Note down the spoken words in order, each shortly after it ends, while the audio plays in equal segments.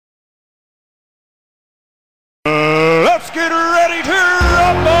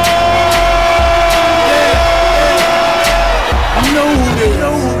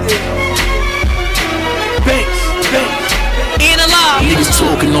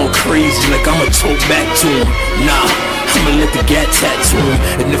crazy like I'ma talk back to him. Nah, I'ma let the gat tattoo him.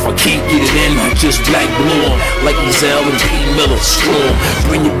 And if I can't get it in, I just black blow him. Like Zell and P. Miller, strong.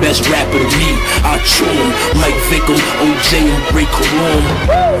 Bring your best rapper to me, I'll chew him. Like Vickum, OJ, and Ray Caron.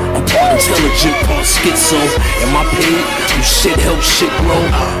 I'm part intelligent, part schizo. Am I paid? You shit help shit grow.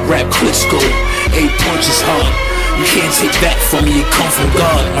 Rap Clisco, 8 punches hard. You can't take that from me, it come from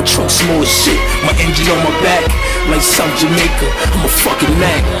God. My trunk small as shit, my engine on my back. Like South Jamaica, I'm a fucking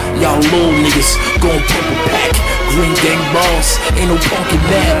Mac. Y'all little niggas gon' pump a pack. Green gang boss, ain't no punk in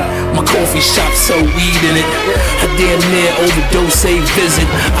that. My coffee shop sell weed in it. I damn near overdose a visit.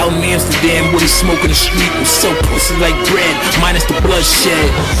 Out in Amsterdam where they smoke in the street and sell pussy like bread, minus the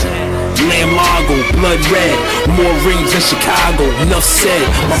bloodshed. Lamb Lago, blood red, more rings than Chicago, enough said.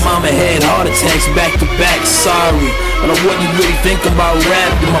 My mama had heart attacks back to back, sorry, but I wasn't really thinking about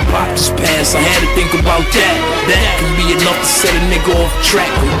rap. Then my pop just passed, I had to think about that. That can be enough to set a nigga off track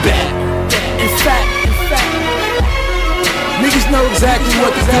and back. In fact, niggas know exactly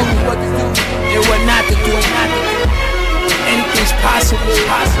what to do and what not to do. Anything's possible.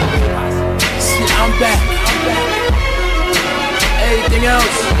 See, I'm back. Everything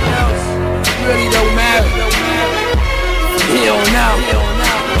else really don't matter. From here on out,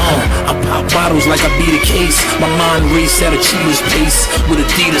 I pop bottles like I beat a case. My mind raced at a cheetah's pace with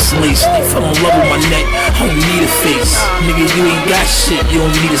Adidas lace. They fell in love with my neck, I don't need a face. Nigga, you ain't got shit, you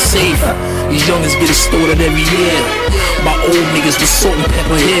don't need a safe. These youngins get extorted every year. My old niggas with salt and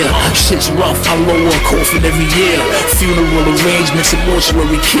pepper here. Shit's rough, I lower a coffin every year. Funeral arrangements and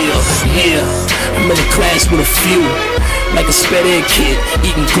mortuary care. Yeah, I'm in a class with a few, like a sped ed kid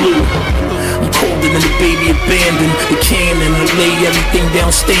eating glue. I'm colder than the baby abandoned. The cannon to lay everything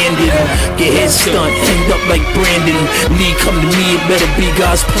down standing. Get head stunned, hanged up like Brandon Lee. Come to me, it better be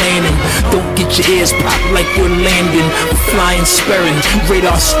God's planning. Don't get your ears popped like we're landing. I'm flying, sparring,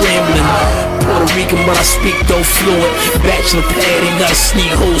 radar scrambling. Puerto Rican, but I speak though fluent. Bachelor pad, ain't gotta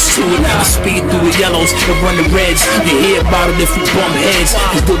sneak holes to it. I speed through the yellows and run the reds. You hear about it if we bump heads,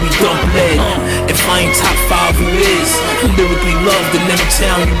 cause they'll be dump lead. If I ain't top 5, who is? I'm lyrically loved in any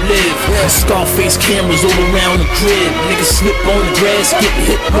town you live. Scarface cameras all around the crib. Niggas slip on the grass, get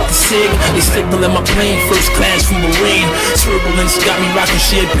hit with the cig. They signaling my plane, first class from Marine. Turbulence got me rocking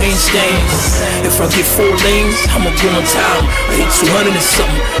champagne stains. If I get 4 lanes, I'ma go on time. I hit 200 and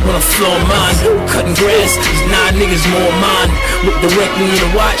something when I floor mine. Cutting grass, there's 9 niggas more mine. Look directly in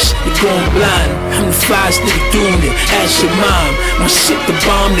the watch, you're going blind. I'm the flyest nigga doing it, ask your mom. My shit the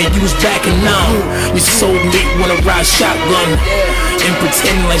bomb they used back in 9. Your soulmate wanna ride shotgun and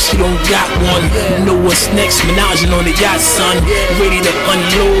pretend like she don't got one. You know what's next, menaging on the yacht, son. Ready to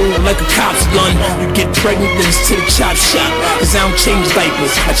unload like a cop's gun. You get pregnant, then it's to the chop shop. Cause I don't change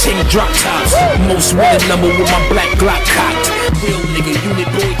diapers, I change drop tops. Most wanted number with my black Glock cocked. Real nigga, unit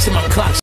boy to my clock.